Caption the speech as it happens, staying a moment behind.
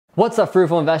What's up,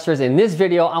 fruitful investors? In this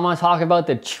video, I'm gonna talk about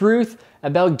the truth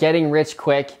about getting rich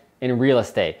quick in real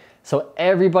estate. So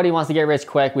everybody wants to get rich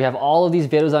quick. We have all of these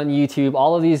videos on YouTube,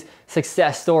 all of these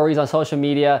success stories on social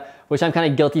media, which I'm kind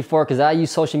of guilty for because I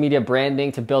use social media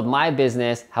branding to build my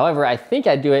business. However, I think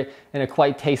I do it in a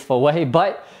quite tasteful way,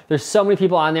 but there's so many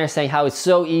people on there saying how it's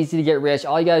so easy to get rich.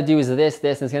 All you gotta do is this,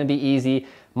 and it's gonna be easy.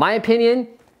 My opinion,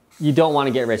 you don't want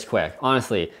to get rich quick,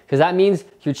 honestly, because that means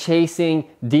you're chasing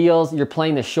deals, you're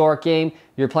playing the short game,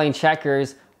 you're playing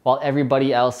checkers while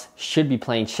everybody else should be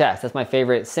playing chess. That's my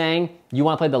favorite saying. You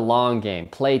want to play the long game,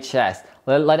 play chess.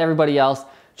 Let everybody else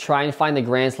try and find the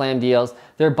Grand Slam deals.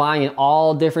 They're buying in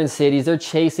all different cities. They're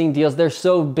chasing deals. They're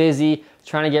so busy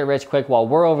trying to get rich quick while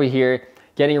we're over here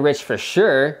getting rich for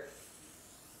sure.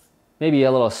 Maybe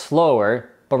a little slower,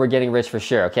 but we're getting rich for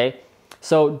sure, okay?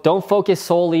 So don't focus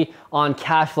solely on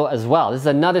cash flow as well. This is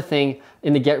another thing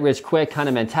in the get rich quick kind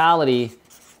of mentality,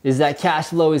 is that cash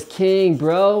flow is king,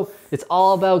 bro. It's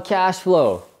all about cash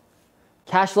flow.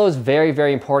 Cash flow is very,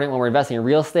 very important when we're investing in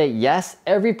real estate. Yes,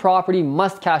 every property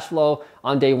must cash flow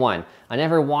on day one. I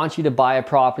never want you to buy a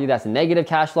property that's negative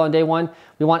cash flow on day one.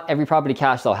 We want every property to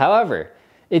cash flow. However,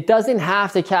 it doesn't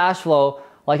have to cash flow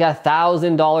like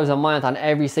 $1,000 a month on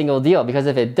every single deal, because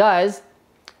if it does,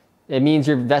 it means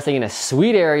you're investing in a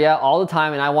sweet area all the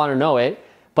time, and I want to know it,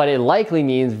 but it likely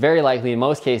means, very likely in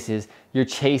most cases, you're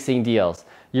chasing deals.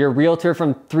 Your realtor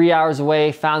from 3 hours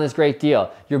away found this great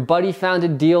deal. Your buddy found a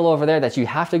deal over there that you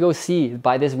have to go see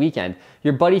by this weekend.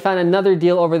 Your buddy found another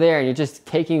deal over there, and you're just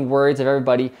taking words of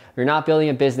everybody. You're not building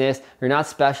a business. You're not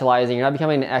specializing. You're not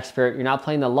becoming an expert. You're not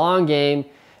playing the long game.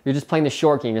 You're just playing the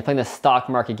short game. You're playing the stock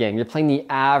market game. You're playing the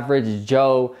average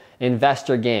Joe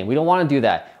investor game. We don't want to do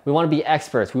that. We want to be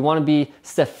experts. We want to be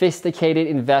sophisticated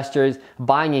investors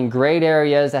buying in great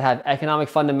areas that have economic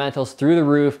fundamentals through the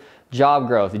roof, job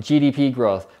growth, GDP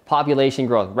growth, population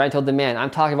growth, rental demand.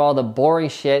 I'm talking about all the boring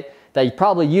shit that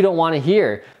you don't want to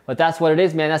hear, but that's what it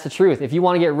is, man. That's the truth. If you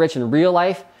want to get rich in real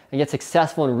life and get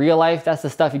successful in real life, that's the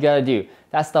stuff you got to do.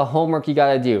 That's the homework you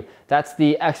got to do. That's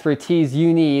the expertise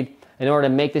you need in order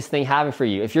to make this thing happen for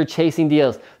you. If you're chasing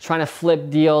deals, trying to flip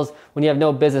deals when you have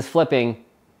no business flipping,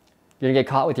 you're gonna get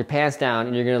caught with your pants down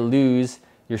and you're gonna lose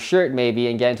your shirt maybe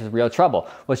and get into real trouble.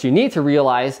 What you need to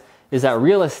realize is that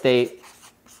real estate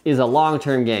is a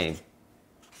long-term game.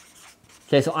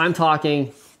 Okay, so I'm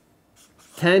talking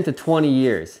 10 to 20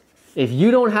 years. If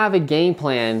you don't have a game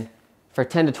plan for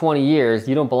 10 to 20 years,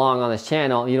 you don't belong on this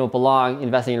channel. You don't belong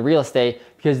investing in real estate,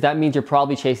 because that means you're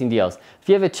probably chasing deals. If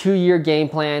you have a 2-year game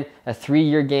plan, a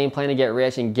 3-year game plan to get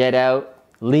rich and get out,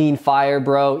 lean fire,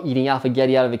 bro, eating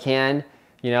alphagetti out of a can,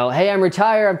 you know, hey, I'm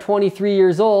retired, I'm 23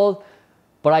 years old,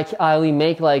 but I only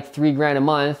make like 3 grand a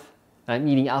month, I'm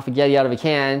eating alphagetti out of a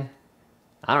can.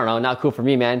 I don't know, not cool for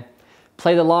me, man.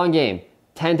 Play the long game,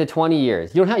 10 to 20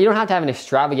 years. You don't have to have an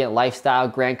extravagant lifestyle,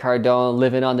 Grant Cardone,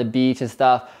 living on the beach and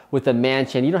stuff with a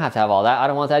mansion. You don't have to have all that. I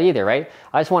don't want that either, right?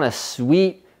 I just want a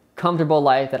sweet, comfortable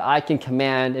life that I can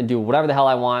command and do whatever the hell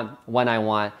I want, when I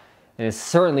want. And it's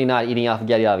certainly not eating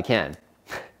alphagetti out of a can.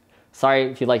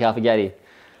 Sorry if you like alphagetti.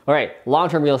 All right,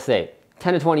 long-term real estate,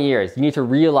 10 to 20 years. You need to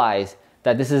realize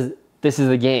that this is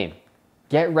the game.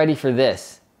 Get ready for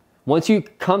this. Once you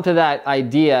come to that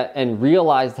idea and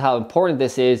realize how important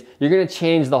this is, you're gonna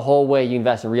change the whole way you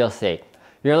invest in real estate.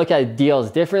 You're gonna look at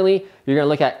deals differently. You're gonna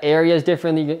look at areas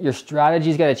differently. Your strategy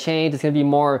is gonna change. It's gonna be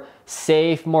more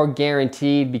safe, more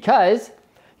guaranteed, because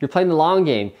you're playing the long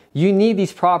game. You need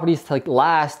these properties to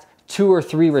last 2 or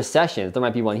 3 recessions. There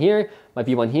might be one here, might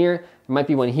be one here, there might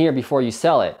be one here before you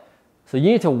sell it. So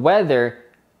you need to weather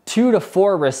 2 to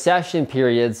 4 recession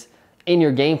periods in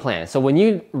your game plan. So when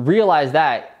you realize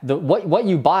that, what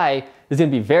you buy is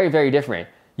gonna be very, very different.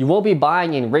 You won't be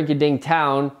buying in rinky-dink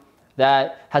town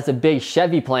that has a big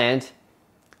Chevy plant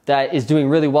that is doing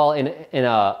really well in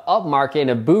a up market, in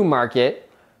a boom market.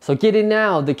 So get in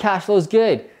now, the cash flow is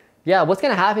good. Yeah, what's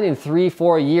gonna happen in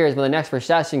 3-4 years when the next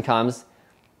recession comes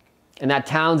and that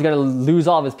town's gonna lose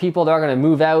all of its people, they're gonna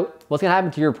move out? What's gonna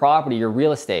happen to your property, your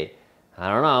real estate? I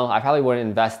don't know, I probably wouldn't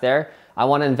invest there. I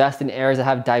wanna invest in areas that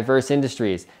have diverse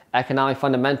industries, economic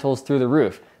fundamentals through the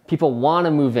roof. People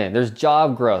wanna move in, there's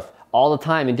job growth all the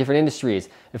time in different industries.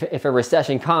 If a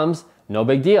recession comes, no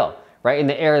big deal, right? In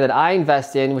the area that I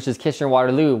invest in, which is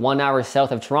Kitchener-Waterloo, 1 hour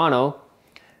south of Toronto,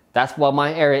 that's what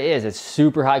my area is. It's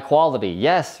super high quality.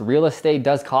 Yes, real estate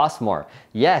does cost more.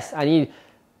 Yes, I need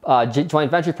joint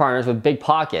venture partners with big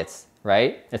pockets,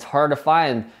 right? It's hard to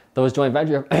find those joint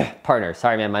venture partners.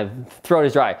 Sorry, man, my throat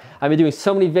is dry. I've been doing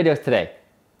so many videos today.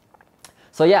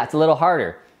 So yeah, it's a little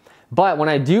harder. But when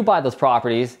I do buy those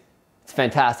properties, It's a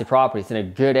fantastic property. It's in a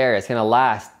good area. It's gonna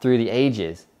last through the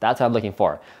ages. That's what I'm looking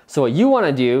for. So what you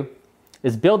wanna do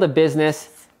is build a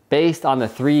business based on the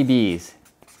 3 B's.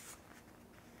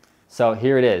 So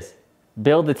here it is.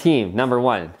 Build the team, number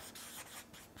 1.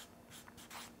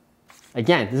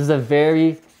 Again, this is a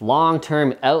very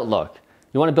long-term outlook.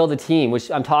 You wanna build a team, which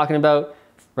I'm talking about,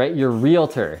 right? Your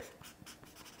realtor,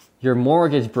 your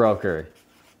mortgage broker,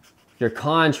 your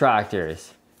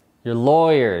contractors, your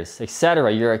lawyers,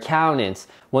 etc., your accountants.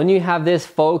 When you have this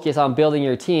focus on building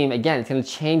your team, again, it's gonna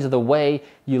change the way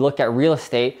you look at real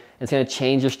estate. It's gonna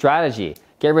change your strategy.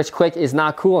 Get rich quick is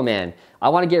not cool, man. I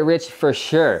wanna get rich for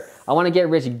sure. I wanna get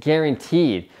rich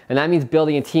guaranteed. And that means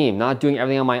building a team, not doing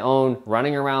everything on my own,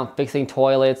 running around, fixing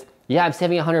toilets. Yeah, I'm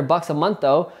saving $100 a month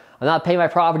though. I'm not paying my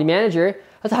property manager.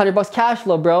 That's $100 cash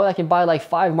flow, bro. I can buy like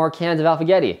 5 more cans of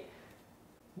Alphagetti.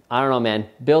 I don't know, man.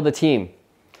 Build a team.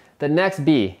 The next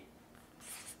B,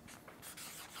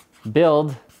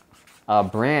 build a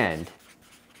brand.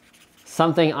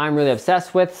 Something I'm really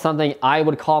obsessed with, something I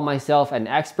would call myself an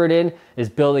expert in, is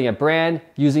building a brand,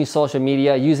 using social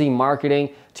media, using marketing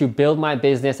to build my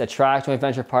business, attract joint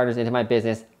venture partners into my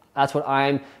business. That's what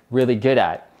I'm really good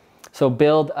at. So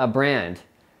build a brand.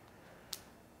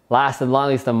 Last and not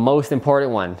least, the most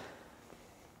important one.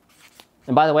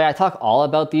 And by the way, I talk all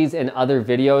about these in other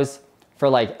videos for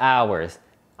like hours.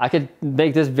 I could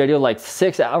make this video like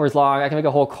 6 hours long. I can make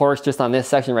a whole course just on this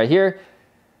section right here,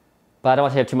 but I don't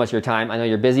want to take up too much of your time. I know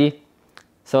you're busy.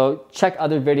 So check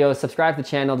other videos, subscribe to the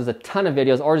channel. There's a ton of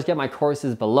videos, or just get my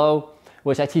courses below,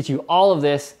 which I teach you all of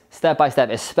this step by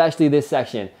step, especially this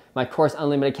section. My course,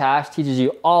 Unlimited Cash, teaches you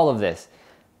all of this.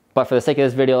 But for the sake of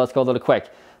this video, let's go a little quick.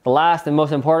 The last and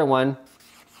most important one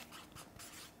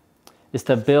is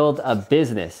to build a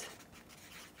business.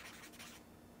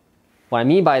 What I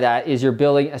mean by that is you're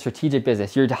building a strategic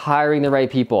business. You're hiring the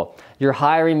right people. You're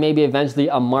hiring maybe eventually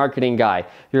a marketing guy.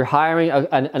 You're hiring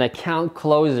an account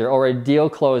closer or a deal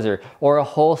closer or a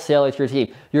wholesaler to your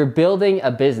team. You're building a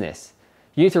business.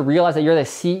 You need to realize that you're the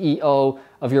CEO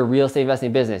of your real estate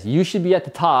investing business. You should be at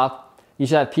the top. You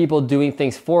should have people doing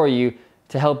things for you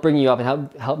to help bring you up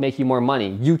and help make you more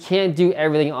money. You can't do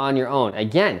everything on your own.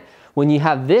 Again, when you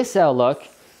have this outlook,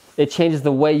 it changes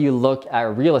the way you look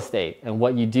at real estate and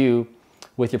what you do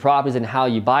with your properties and how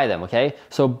you buy them, okay?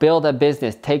 So build a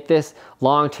business, take this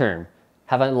long-term,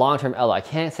 have a long-term outlook. I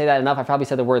can't say that enough. I probably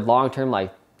said the word long-term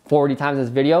like 40 times in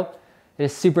this video. It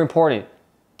is super important.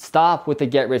 Stop with the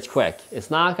get rich quick. It's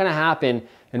not gonna happen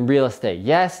in real estate.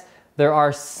 Yes, there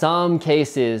are some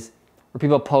cases where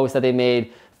people post that they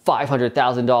made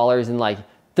 $500,000 in like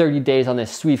 30 days on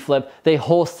this sweet flip. They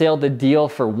wholesaled the deal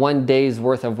for 1 day's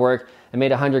worth of work and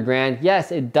made 100 grand.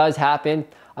 Yes, it does happen.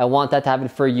 I want that to happen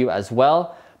for you as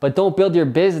well. But don't build your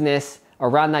business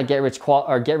around that get rich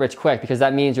quick, because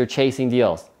that means you're chasing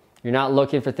deals. You're not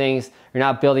looking for things. You're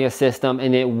not building a system,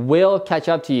 and it will catch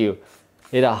up to you.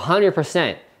 It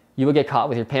 100%, you will get caught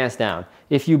with your pants down.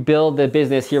 If you build the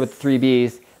business here with the 3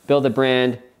 B's, build a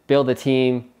brand, build a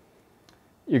team,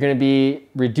 you're gonna be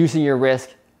reducing your risk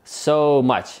so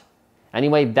much.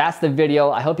 Anyway, that's the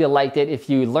video. I hope you liked it. If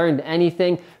you learned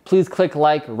anything, please click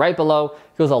like right below.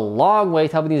 It goes a long way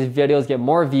to helping these videos get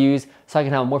more views so I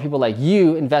can help more people like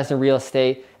you invest in real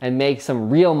estate and make some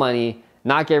real money,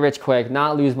 not get rich quick,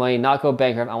 not lose money, not go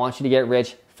bankrupt. I want you to get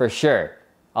rich for sure.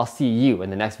 I'll see you in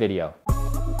the next video.